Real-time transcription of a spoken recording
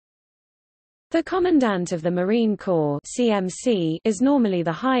The Commandant of the Marine Corps (CMC) is normally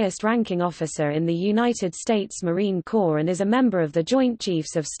the highest-ranking officer in the United States Marine Corps and is a member of the Joint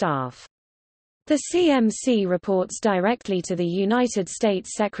Chiefs of Staff. The CMC reports directly to the United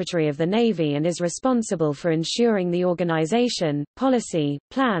States Secretary of the Navy and is responsible for ensuring the organization, policy,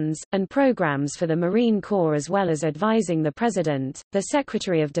 plans, and programs for the Marine Corps as well as advising the President, the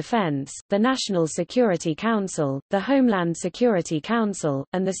Secretary of Defense, the National Security Council, the Homeland Security Council,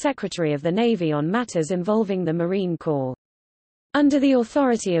 and the Secretary of the Navy on matters involving the Marine Corps. Under the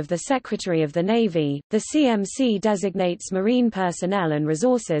authority of the Secretary of the Navy, the CMC designates Marine personnel and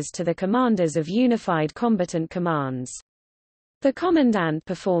resources to the commanders of Unified Combatant Commands. The Commandant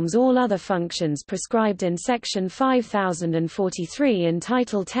performs all other functions prescribed in Section 5043 in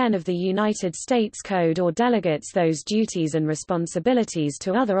Title 10 of the United States Code or delegates those duties and responsibilities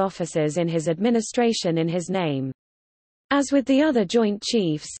to other officers in his administration in his name. As with the other Joint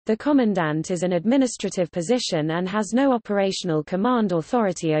Chiefs, the Commandant is an administrative position and has no operational command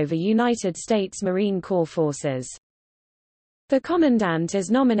authority over United States Marine Corps forces. The Commandant is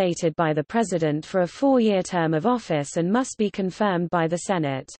nominated by the President for a 4-year term of office and must be confirmed by the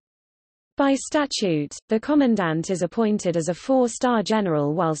Senate. By statute, the Commandant is appointed as a 4-star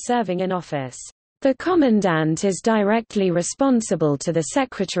general while serving in office. The Commandant is directly responsible to the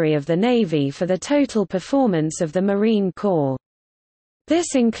Secretary of the Navy for the total performance of the Marine Corps.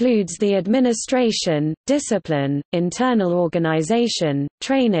 This includes the administration, discipline, internal organization,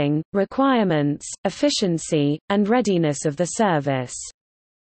 training, requirements, efficiency, and readiness of the service.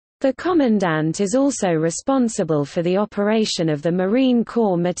 The Commandant is also responsible for the operation of the Marine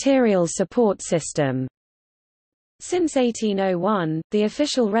Corps Material Support System. Since 1801, the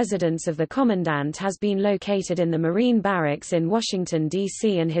official residence of the Commandant has been located in the Marine Barracks in Washington,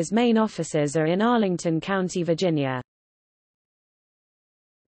 D.C. and his main offices are in Arlington County, Virginia.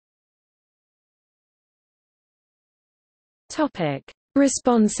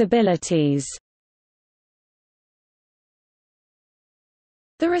 Responsibilities.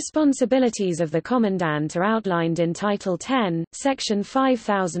 The responsibilities of the Commandant are outlined in Title 10, Section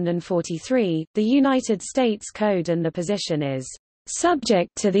 5043, the United States Code, and the position is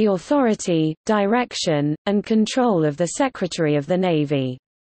subject to the authority, direction, and control of the Secretary of the Navy.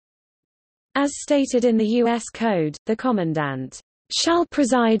 As stated in the U.S. Code, the Commandant shall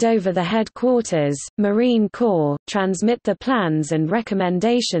preside over the headquarters, Marine Corps, transmit the plans and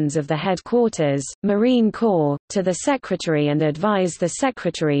recommendations of the headquarters, Marine Corps, to the Secretary and advise the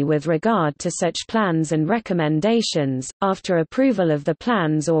Secretary with regard to such plans and recommendations. After approval of the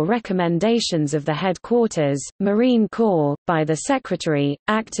plans or recommendations of the headquarters, Marine Corps, by the Secretary,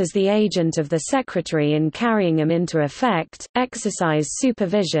 act as the agent of the Secretary in carrying them into effect, exercise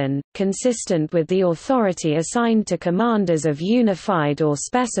supervision, consistent with the authority assigned to commanders of unified or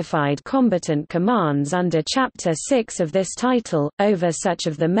specified combatant commands under Chapter 6 of this title, over such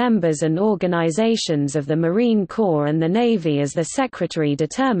of the members and organizations of the Marine Corps and the Navy as the Secretary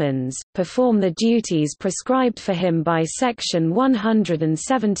determines, perform the duties prescribed for him by Section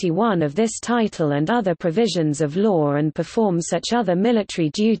 171 of this title and other provisions of law, and perform such other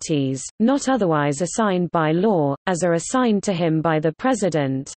military duties, not otherwise assigned by law, as are assigned to him by the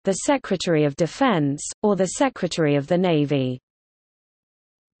President, the Secretary of Defense, or the Secretary of the Navy.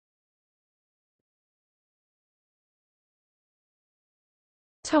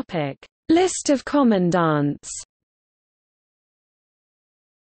 List of commandants.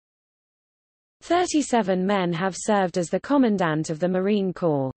 37 men have served as the Commandant of the Marine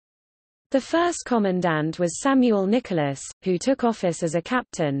Corps. The first Commandant was Samuel Nicholas, who took office as a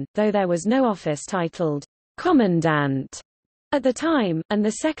captain, though there was no office titled Commandant at the time, and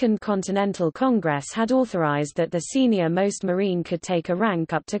the Second Continental Congress had authorized that the senior-most Marine could take a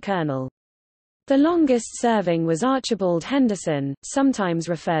rank up to colonel. The longest-serving was Archibald Henderson, sometimes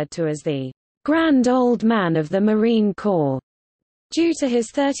referred to as the Grand Old Man of the Marine Corps, due to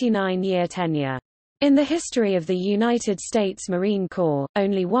his 39-year tenure. In the history of the United States Marine Corps,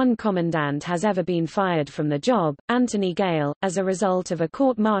 only one commandant has ever been fired from the job, Anthony Gale, as a result of a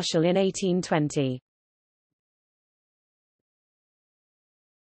court-martial in 1820.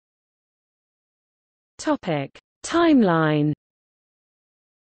 Timeline.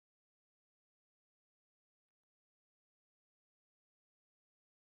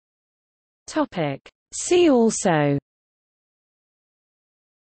 See also: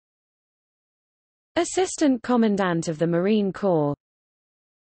 Assistant Commandant of the Marine Corps,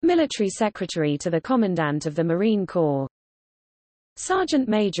 Military Secretary to the Commandant of the Marine Corps, Sergeant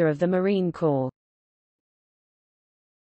Major of the Marine Corps.